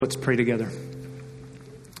Let's pray together.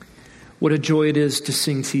 What a joy it is to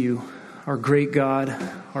sing to you, our great God,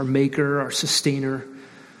 our Maker, our Sustainer,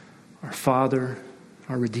 our Father,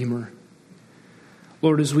 our Redeemer.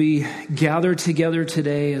 Lord, as we gather together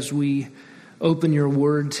today, as we open your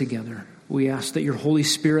word together, we ask that your Holy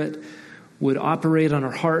Spirit would operate on our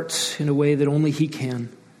hearts in a way that only he can,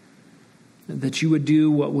 that you would do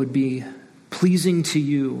what would be pleasing to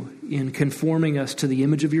you in conforming us to the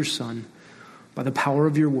image of your Son. By the power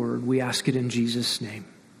of your word, we ask it in Jesus' name.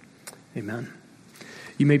 Amen.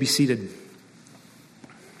 You may be seated.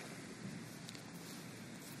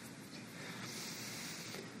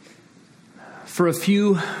 For a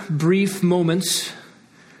few brief moments,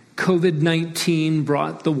 COVID-19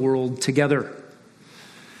 brought the world together.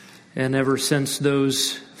 And ever since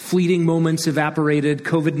those fleeting moments evaporated,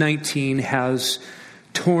 COVID-19 has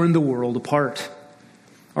torn the world apart.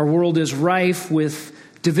 Our world is rife with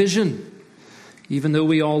division, even though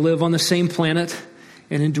we all live on the same planet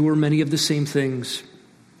and endure many of the same things.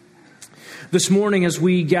 This morning, as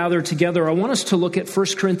we gather together, I want us to look at 1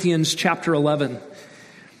 Corinthians chapter 11.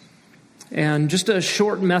 And just a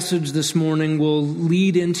short message this morning will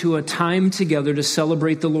lead into a time together to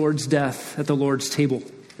celebrate the Lord's death at the Lord's table,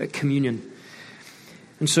 at communion.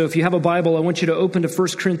 And so if you have a Bible, I want you to open to 1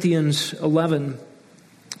 Corinthians 11,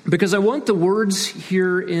 because I want the words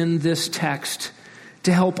here in this text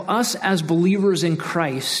to help us as believers in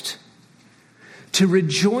Christ to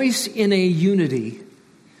rejoice in a unity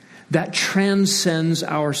that transcends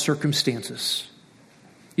our circumstances.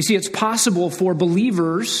 You see, it's possible for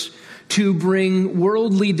believers to bring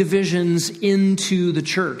worldly divisions into the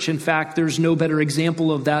church. In fact, there's no better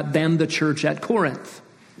example of that than the church at Corinth.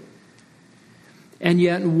 And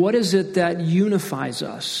yet, what is it that unifies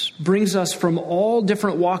us, brings us from all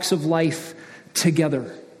different walks of life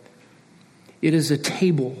together? It is a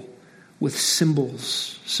table with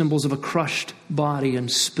symbols of a crushed body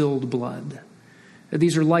and spilled blood.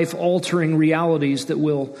 These are life-altering realities that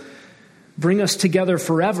will bring us together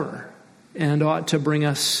forever and ought to bring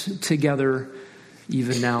us together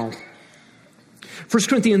even now. 1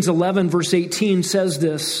 Corinthians 11, verse 18 says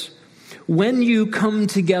this: when you come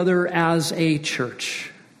together as a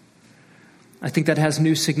church. I think that has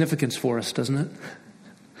new significance for us, doesn't it?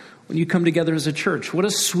 When you come together as a church, what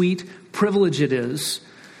a sweet privilege it is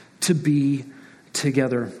to be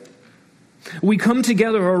together. We come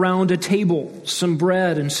together around a table, some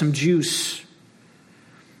bread and some juice.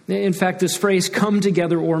 In fact, this phrase, come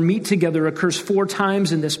together or meet together, occurs 4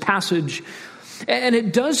 times in this passage. And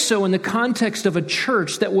it does so in the context of a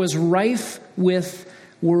church that was rife with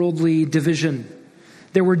worldly division.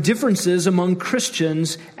 There were differences among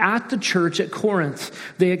Christians at the church at Corinth.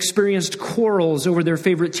 They experienced quarrels over their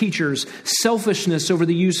favorite teachers, selfishness over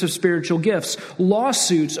the use of spiritual gifts,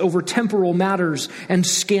 lawsuits over temporal matters, and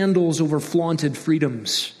scandals over flaunted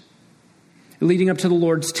freedoms. Leading up to the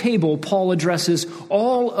Lord's table, Paul addresses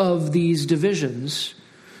all of these divisions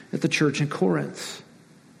at the church in Corinth.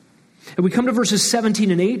 And we come to verses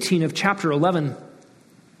 17 and 18 of chapter 11.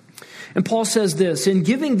 And Paul says this: in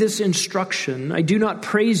giving this instruction, I do not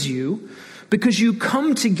praise you, because you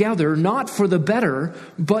come together not for the better,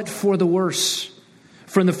 but for the worse.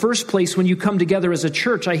 For in the first place, when you come together as a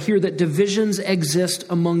church, I hear that divisions exist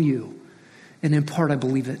among you. And in part, I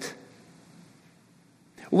believe it.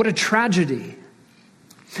 What a tragedy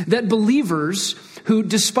that believers who,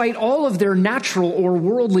 despite all of their natural or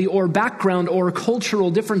worldly or background or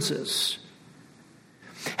cultural differences,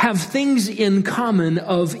 have things in common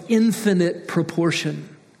of infinite proportion.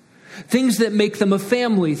 Things that make them a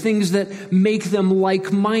family, things that make them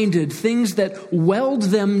like-minded, things that weld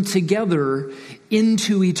them together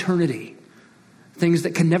into eternity. Things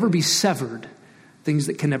that can never be severed, things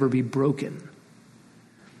that can never be broken.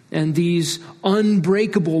 And these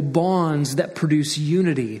unbreakable bonds that produce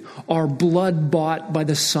unity are blood-bought by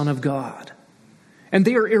the Son of God. And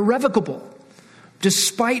they are irrevocable,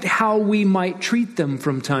 despite how we might treat them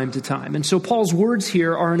from time to time. And so Paul's words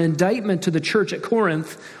here are an indictment to the church at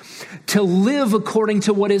Corinth to live according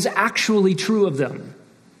to what is actually true of them,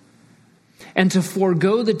 and to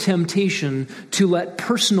forego the temptation to let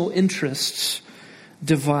personal interests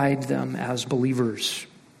divide them as believers.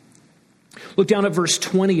 Look down at verse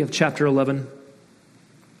 20 of chapter 11.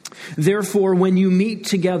 Therefore, when you meet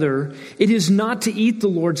together, it is not to eat the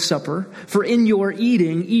Lord's Supper, for in your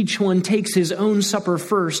eating, each one takes his own supper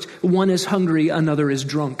first. One is hungry, another is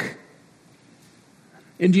drunk.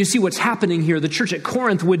 And do you see what's happening here? The church at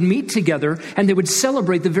Corinth would meet together and they would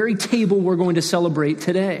celebrate the very table we're going to celebrate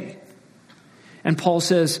today. And Paul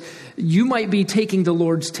says, you might be taking the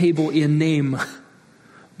Lord's table in name,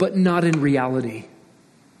 but not in reality.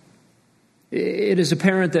 It is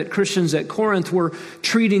apparent that Christians at Corinth were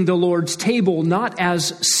treating the Lord's table not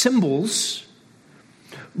as symbols,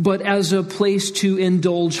 but as a place to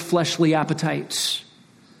indulge fleshly appetites,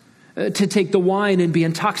 to take the wine and be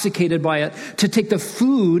intoxicated by it, to take the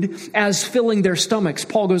food as filling their stomachs.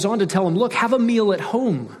 Paul goes on to tell them, look, have a meal at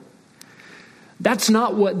home. That's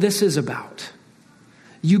not what this is about.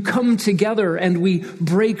 You come together and we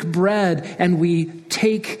break bread and we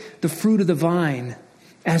take the fruit of the vine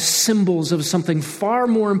as symbols of something far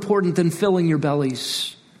more important than filling your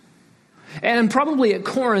bellies. And probably at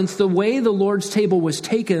Corinth, the way the Lord's table was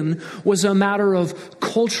taken was a matter of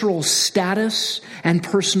cultural status and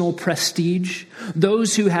personal prestige.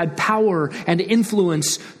 Those who had power and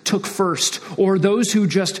influence took first, or those who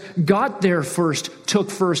just got there first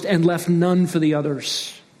took first and left none for the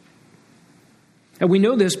others. And we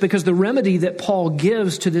know this because the remedy that Paul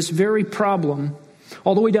gives to this very problem,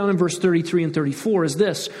 all the way down in verse 33 and 34, is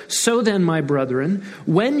this: so then, my brethren,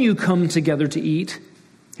 when you come together to eat,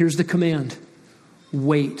 here's the command: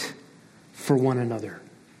 wait for one another.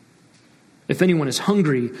 If anyone is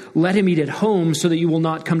hungry, let him eat at home so that you will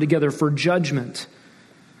not come together for judgment.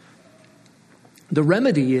 The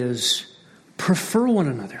remedy is prefer one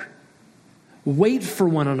another. Wait for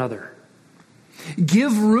one another.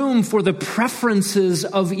 Give room for the preferences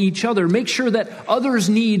of each other. Make sure that others'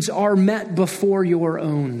 needs are met before your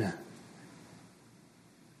own.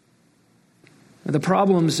 The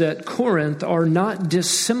problems at Corinth are not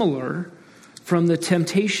dissimilar from the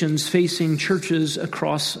temptations facing churches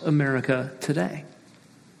across America today.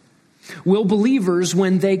 Will believers,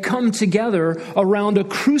 when they come together around a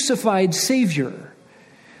crucified Savior,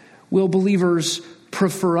 will believers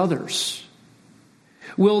prefer others?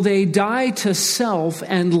 Will they die to self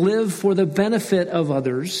and live for the benefit of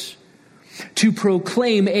others, to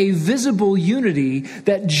proclaim a visible unity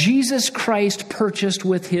that Jesus Christ purchased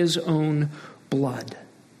with his own blood?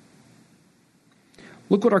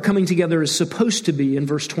 Look what our coming together is supposed to be in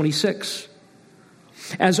verse 26.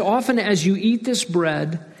 As often as you eat this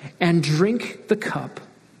bread and drink the cup,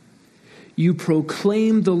 you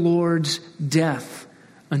proclaim the Lord's death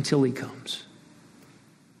until he comes.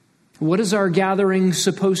 What is our gathering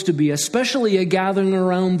supposed to be, especially a gathering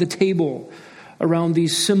around the table, around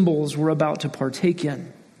these symbols we're about to partake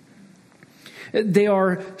in? They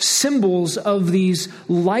are symbols of these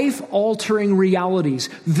life-altering realities,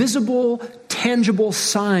 visible, tangible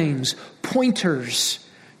signs, pointers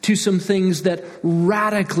to some things that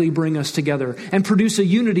radically bring us together and produce a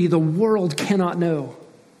unity the world cannot know.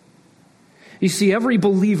 You see, every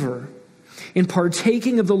believer in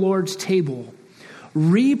partaking of the Lord's table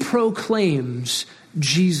reproclaims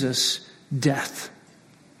Jesus' death.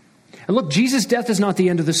 And look, Jesus' death is not the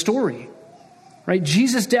end of the story. Right?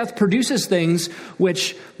 Jesus' death produces things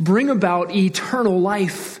which bring about eternal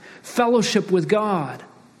life, fellowship with God.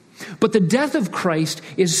 But the death of Christ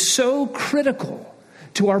is so critical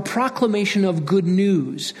to our proclamation of good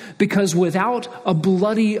news, because without a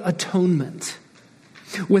bloody atonement,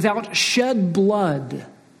 without shed blood,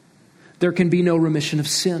 there can be no remission of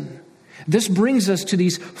sin. This brings us to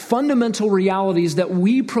these fundamental realities that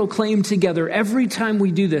we proclaim together. Every time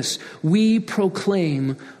we do this, we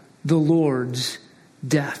proclaim the Lord's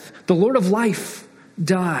death. The Lord of life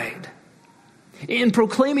died. In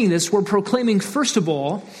proclaiming this, we're proclaiming, first of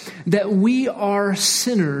all, that we are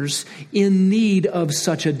sinners in need of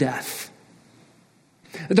such a death.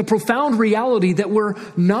 The profound reality that we're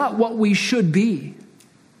not what we should be.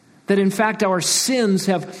 That in fact our sins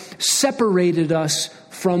have separated us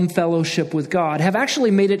from fellowship with God, have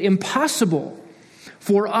actually made it impossible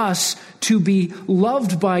for us to be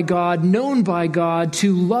loved by God, known by God,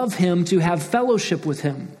 to love him, to have fellowship with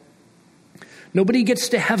him. Nobody gets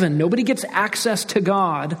to heaven. Nobody gets access to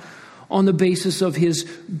God on the basis of his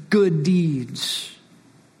good deeds.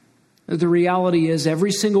 The reality is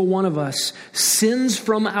every single one of us sins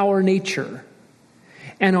from our nature,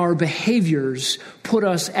 and our behaviors put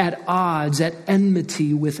us at odds, at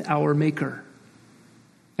enmity with our Maker.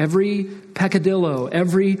 Every peccadillo,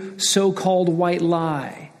 every so-called white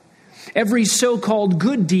lie, every so-called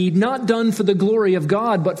good deed not done for the glory of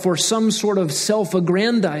God, but for some sort of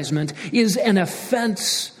self-aggrandizement, is an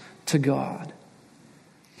offense to God.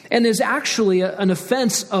 And is actually an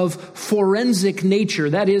offense of forensic nature.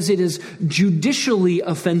 That is, it is judicially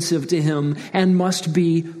offensive to him and must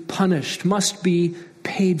be punished, must be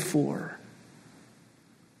paid for.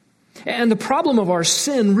 And the problem of our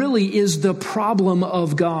sin really is the problem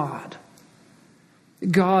of God.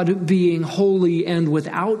 God being holy and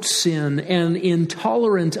without sin and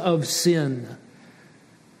intolerant of sin.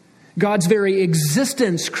 God's very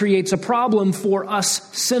existence creates a problem for us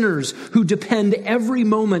sinners who depend every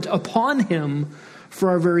moment upon him for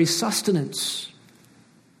our very sustenance,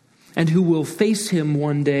 and who will face him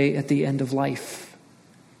one day at the end of life.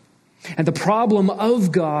 And the problem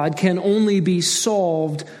of God can only be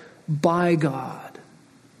solved by God.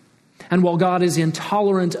 And while God is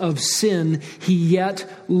intolerant of sin, he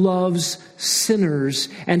yet loves sinners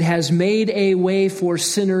and has made a way for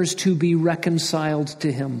sinners to be reconciled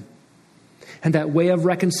to him. And that way of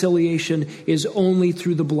reconciliation is only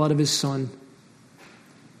through the blood of his Son.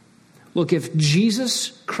 Look, if Jesus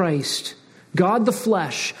Christ, God the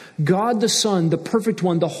flesh, God the Son, the perfect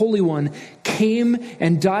one, the Holy One, came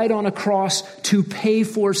and died on a cross to pay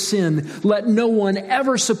for sin, let no one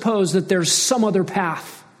ever suppose that there's some other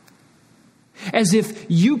path. As if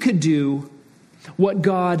you could do what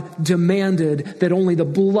God demanded that only the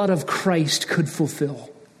blood of Christ could fulfill.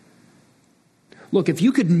 Look, if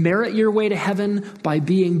you could merit your way to heaven by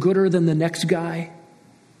being gooder than the next guy,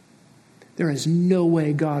 there is no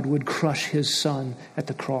way God would crush his Son at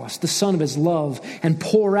the cross, the Son of his love, and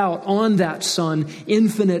pour out on that Son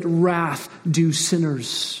infinite wrath due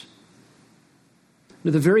sinners.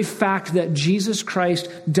 The very fact that Jesus Christ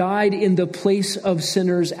died in the place of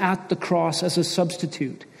sinners at the cross as a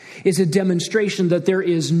substitute is a demonstration that there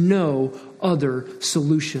is no other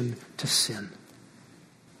solution to sin.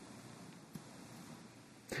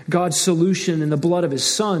 God's solution in the blood of his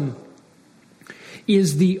Son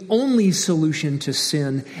is the only solution to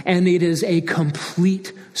sin, and it is a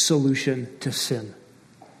complete solution to sin.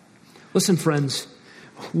 Listen, friends,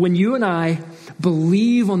 when you and I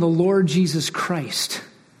believe on the Lord Jesus Christ,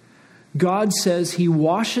 God says he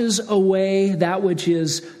washes away that which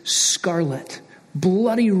is scarlet,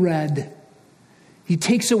 bloody red. He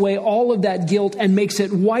takes away all of that guilt and makes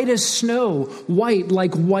it white as snow, white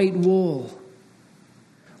like white wool.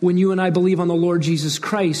 When you and I believe on the Lord Jesus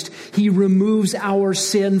Christ, he removes our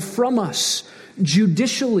sin from us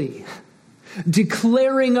judicially,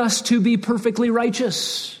 declaring us to be perfectly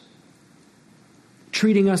righteous,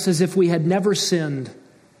 treating us as if we had never sinned,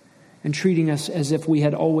 and treating us as if we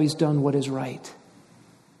had always done what is right.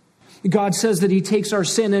 God says that he takes our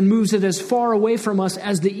sin and moves it as far away from us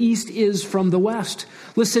as the east is from the west.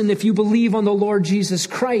 Listen, if you believe on the Lord Jesus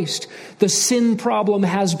Christ, the sin problem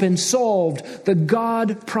has been solved. The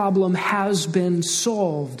God problem has been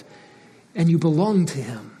solved. And you belong to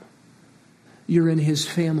him. You're in his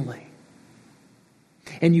family.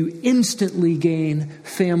 And you instantly gain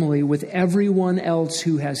family with everyone else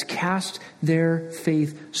who has cast their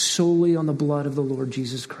faith solely on the blood of the Lord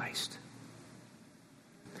Jesus Christ.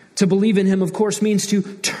 To believe in him, of course, means to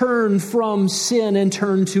turn from sin and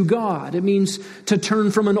turn to God. It means to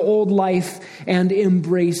turn from an old life and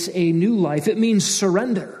embrace a new life. It means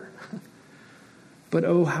surrender. But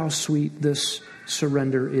oh, how sweet this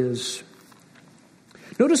surrender is.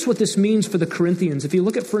 Notice what this means for the Corinthians. If you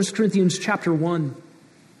look at 1 Corinthians chapter 1,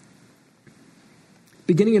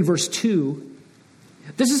 beginning in verse 2,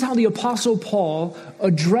 this is how the Apostle Paul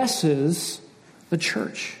addresses the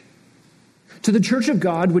church. To the church of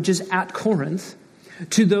God, which is at Corinth,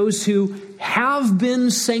 to those who have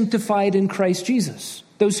been sanctified in Christ Jesus,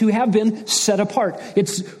 those who have been set apart.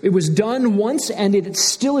 It was done once and it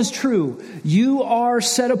still is true. You are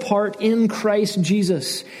set apart in Christ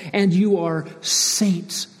Jesus, and you are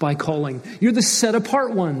saints by calling. You're the set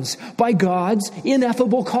apart ones by God's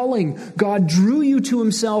ineffable calling. God drew you to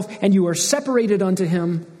himself and you are separated unto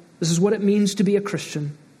him. This is what it means to be a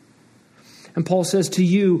Christian. And Paul says to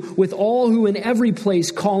you, with all who in every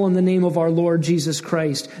place call on the name of our Lord Jesus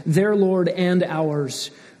Christ, their Lord and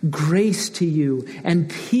ours, grace to you and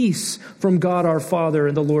peace from God our Father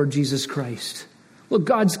and the Lord Jesus Christ. Look,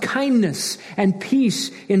 God's kindness and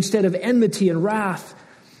peace instead of enmity and wrath.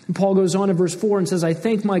 And Paul goes on in verse 4 and says, I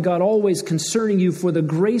thank my God always concerning you for the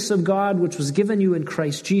grace of God which was given you in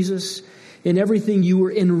Christ Jesus. In everything you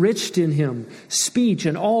were enriched in him, speech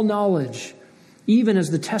and all knowledge. Even as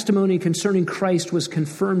the testimony concerning Christ was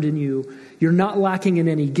confirmed in you, you're not lacking in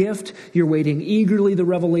any gift. You're waiting eagerly the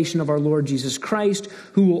revelation of our Lord Jesus Christ,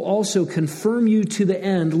 who will also confirm you to the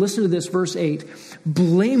end. Listen to this, verse 8.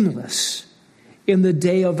 Blameless in the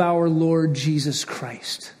day of our Lord Jesus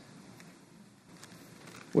Christ.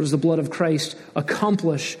 What does the blood of Christ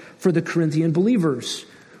accomplish for the Corinthian believers?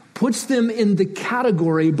 Puts them in the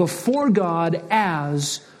category before God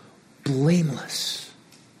as blameless.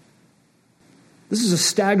 This is a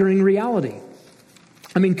staggering reality.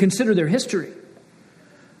 I mean, consider their history.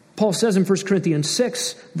 Paul says in 1 Corinthians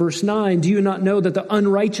 6, verse 9, do you not know that the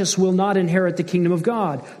unrighteous will not inherit the kingdom of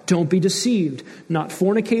God? Don't be deceived. Not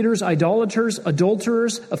fornicators, idolaters,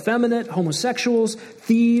 adulterers, effeminate, homosexuals,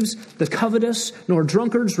 thieves, the covetous, nor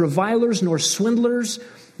drunkards, revilers, nor swindlers.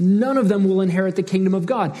 None of them will inherit the kingdom of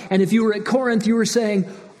God. And if you were at Corinth, you were saying,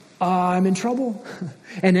 I'm in trouble.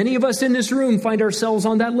 And any of us in this room find ourselves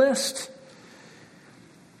on that list.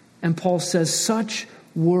 And Paul says, such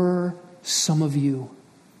were some of you.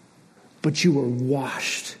 But you were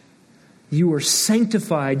washed. You were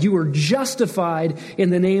sanctified. You were justified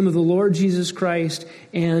in the name of the Lord Jesus Christ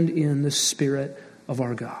and in the Spirit of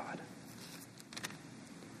our God.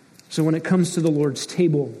 So when it comes to the Lord's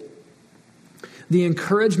table, the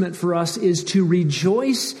encouragement for us is to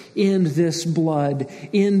rejoice in this blood,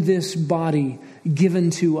 in this body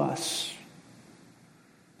given to us,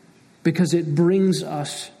 because it brings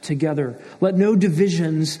us together. Let no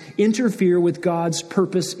divisions interfere with God's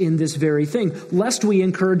purpose in this very thing, lest we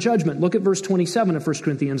incur judgment. Look at verse 27 of 1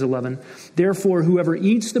 Corinthians 11. Therefore, whoever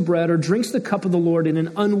eats the bread or drinks the cup of the Lord in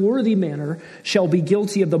an unworthy manner shall be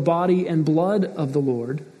guilty of the body and blood of the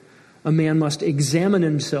Lord. A man must examine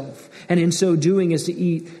himself, and in so doing is to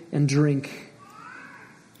eat and drink.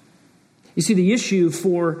 You see, the issue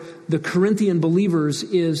for the Corinthian believers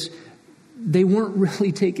is they weren't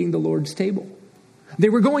really taking the Lord's table. They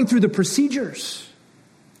were going through the procedures,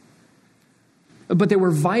 but they were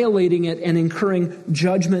violating it and incurring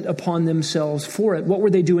judgment upon themselves for it. What were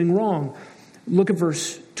they doing wrong? Look at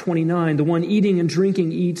verse 29. The one eating and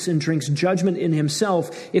drinking eats and drinks judgment in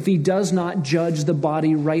himself if he does not judge the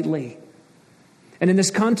body rightly. And in this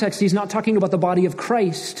context, he's not talking about the body of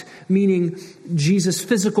Christ, meaning Jesus'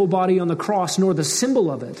 physical body on the cross, nor the symbol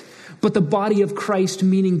of it, but the body of Christ,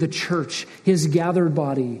 meaning the church, his gathered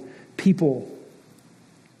body, people.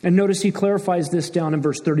 And notice he clarifies this down in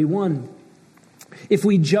verse 31. If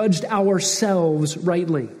we judged ourselves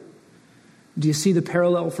rightly, do you see the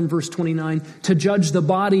parallel from verse 29? To judge the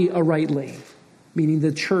body arightly, meaning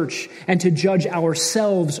the church, and to judge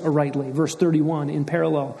ourselves arightly, verse 31 in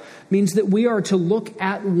parallel, means that we are to look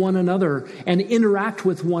at one another and interact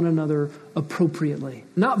with one another appropriately,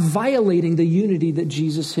 not violating the unity that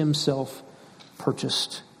Jesus himself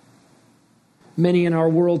purchased. Many in our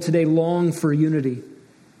world today long for unity.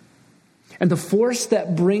 And the force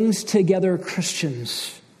that brings together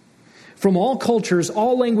Christians from all cultures,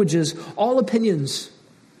 all languages, all opinions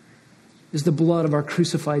is the blood of our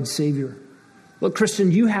crucified Savior. Look,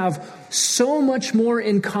 Christian, you have so much more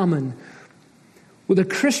in common with a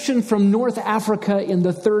Christian from North Africa in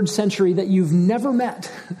the 3rd century that you've never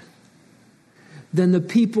met than the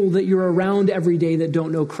people that you're around every day that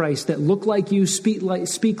don't know Christ, that look like you, speak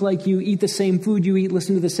like you, eat the same food you eat,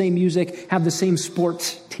 listen to the same music, have the same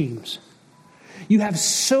sports teams. You have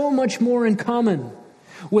so much more in common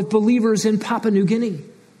with believers in Papua New Guinea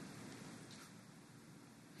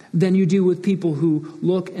than you do with people who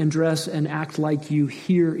look and dress and act like you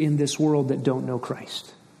here in this world that don't know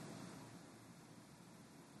Christ.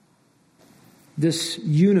 This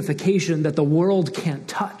unification that the world can't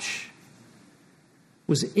touch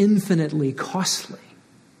was infinitely costly,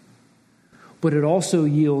 but it also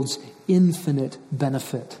yields infinite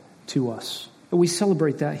benefit to us. And we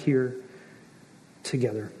celebrate that here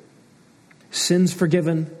together. Sins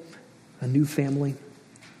forgiven, a new family.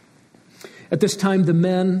 At this time, the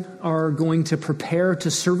men are going to prepare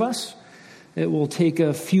to serve us. It will take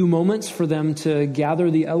a few moments for them to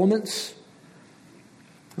gather the elements.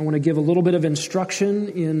 I want to give a little bit of instruction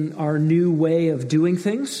in our new way of doing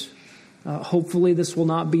things. Hopefully this will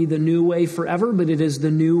not be the new way forever, but it is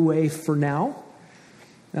the new way for now.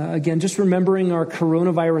 Again, just remembering our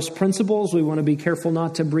coronavirus principles, we want to be careful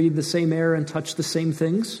not to breathe the same air and touch the same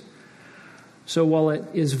things. So while it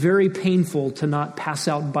is very painful to not pass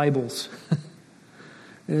out Bibles,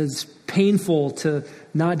 it's painful to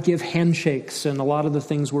not give handshakes and a lot of the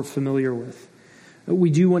things we're familiar with, we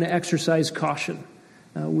do want to exercise caution.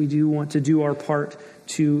 We do want to do our part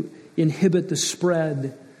to inhibit the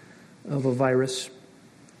spread of a virus.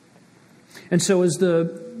 And so as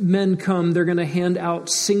the men come, they're going to hand out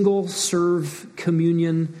single-serve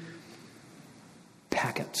communion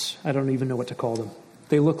packets. I don't even know what to call them.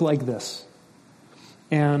 They look like this.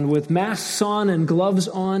 And with masks on and gloves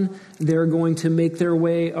on, they're going to make their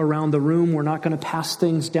way around the room. We're not going to pass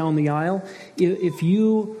things down the aisle.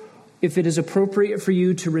 If it is appropriate for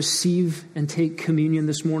you to receive and take communion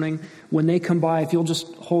this morning, when they come by, if you'll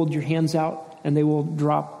just hold your hands out and they will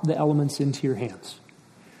drop the elements into your hands.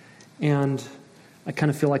 And I kind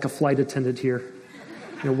of feel like a flight attendant here.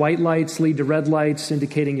 White lights lead to red lights,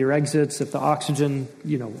 indicating your exits, if the oxygen,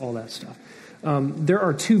 all that stuff. There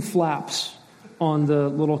are 2 flaps on the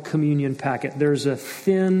little communion packet. There's a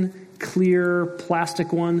thin, clear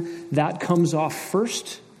plastic one that comes off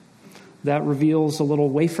first. That reveals a little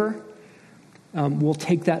wafer. We'll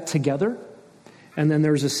take that together. And then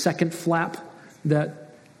there's a second flap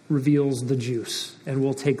that reveals the juice, and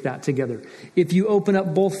we'll take that together. If you open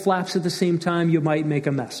up both flaps at the same time, you might make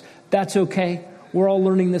a mess. That's okay. We're all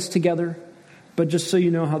learning this together, but just so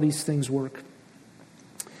you know how these things work.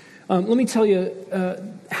 Let me tell you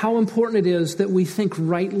how important it is that we think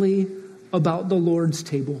rightly about the Lord's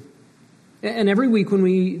table. And every week when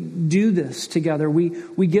we do this together,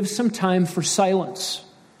 we give some time for silence.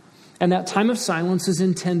 And that time of silence is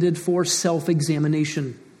intended for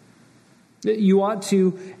self-examination. You ought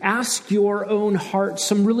to ask your own heart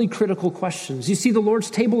some really critical questions. You see, the Lord's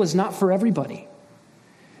table is not for everybody.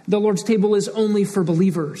 The Lord's table is only for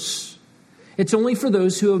believers. It's only for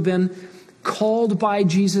those who have been called by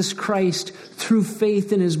Jesus Christ through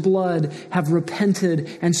faith in his blood, have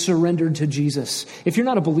repented and surrendered to Jesus. If you're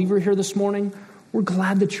not a believer here this morning, we're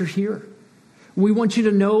glad that you're here. We want you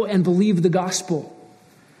to know and believe the gospel.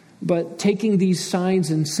 But taking these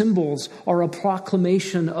signs and symbols are a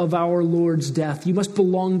proclamation of our Lord's death. You must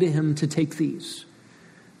belong to him to take these.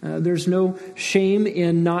 There's no shame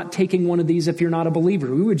in not taking one of these if you're not a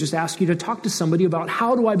believer. We would just ask you to talk to somebody about,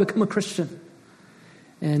 how do I become a Christian?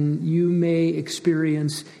 And you may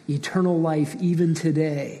experience eternal life even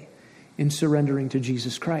today in surrendering to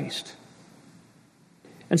Jesus Christ.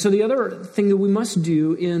 And so the other thing that we must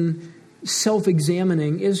do in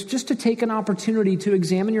self-examining is just to take an opportunity to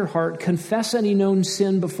examine your heart, confess any known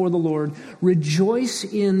sin before the Lord, rejoice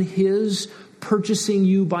in his purchasing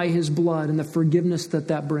you by his blood and the forgiveness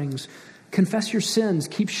that brings. Confess your sins,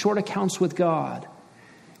 keep short accounts with God,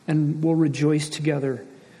 and we'll rejoice together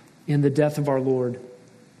in the death of our Lord.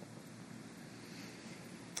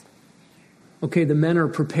 Okay, the men are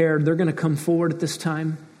prepared. They're going to come forward at this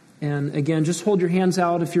time. And again, just hold your hands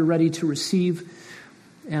out if you're ready to receive.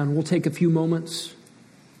 And we'll take a few moments,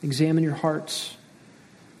 examine your hearts,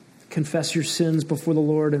 confess your sins before the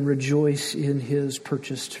Lord, and rejoice in his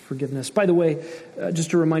purchased forgiveness. By the way,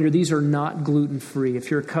 just a reminder, these are not gluten-free.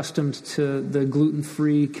 If you're accustomed to the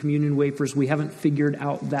gluten-free communion wafers, we haven't figured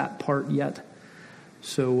out that part yet.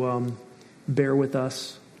 So bear with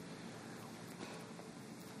us.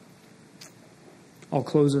 I'll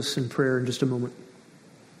close us in prayer in just a moment.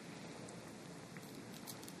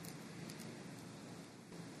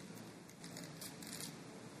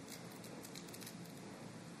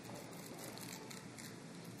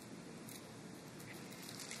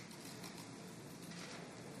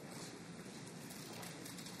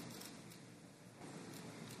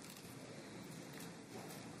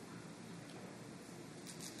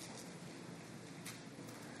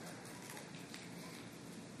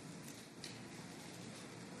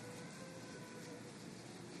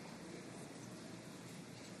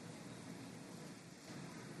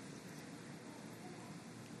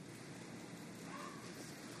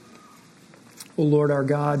 O Lord our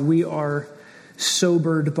God, we are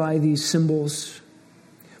sobered by these symbols,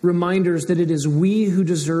 reminders that it is we who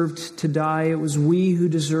deserved to die. It was we who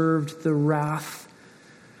deserved the wrath.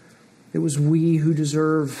 It was we who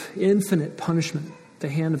deserve infinite punishment, the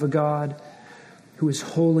hand of a God who is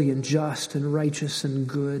holy and just and righteous and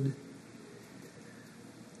good.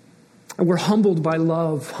 And we're humbled by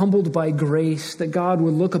love, humbled by grace, that God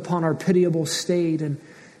would look upon our pitiable state and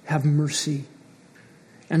have mercy.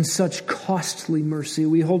 And such costly mercy.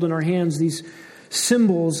 We hold in our hands these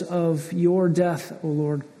symbols of your death, O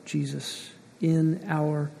Lord Jesus, in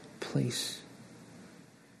our place.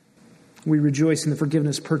 We rejoice in the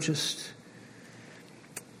forgiveness purchased.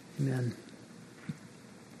 Amen.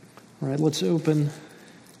 All right, let's open.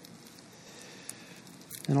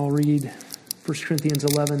 And I'll read 1 Corinthians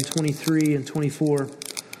 11, 23 and 24.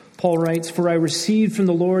 Paul writes, "For I received from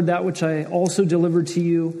the Lord that which I also delivered to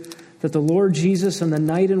you, that the Lord Jesus, on the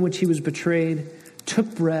night in which he was betrayed,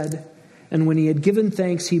 took bread, and when he had given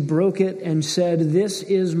thanks, he broke it and said, 'This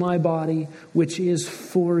is my body, which is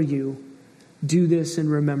for you. Do this in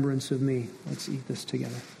remembrance of me.'" Let's eat this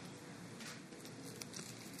together.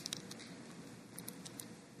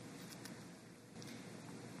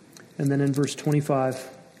 And then in verse 25,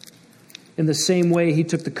 "In the same way he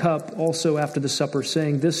took the cup also after the supper,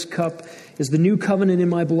 saying, 'This cup is the new covenant in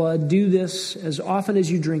my blood. Do this as often as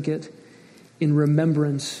you drink it in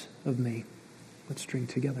remembrance of me.'" Let's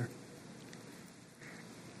drink together.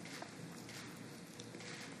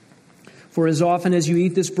 "For as often as you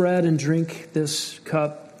eat this bread and drink this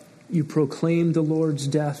cup, you proclaim the Lord's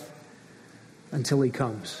death until he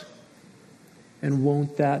comes." And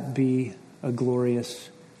won't that be a glorious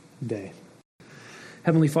day?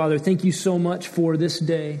 Heavenly Father, thank you so much for this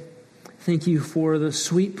day. Thank you for the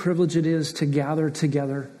sweet privilege it is to gather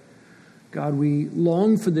together. God, we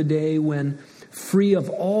long for the day when, free of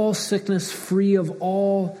all sickness, free of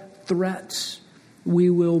all threats, we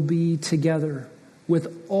will be together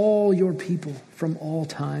with all your people from all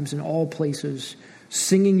times and all places,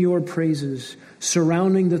 singing your praises,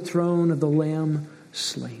 surrounding the throne of the Lamb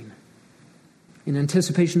slain. In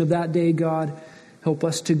anticipation of that day, God, help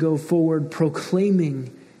us to go forward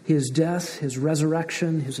proclaiming his death, his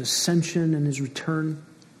resurrection, his ascension, and his return,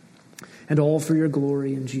 and all for your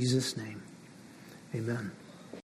glory in Jesus' name. Amen.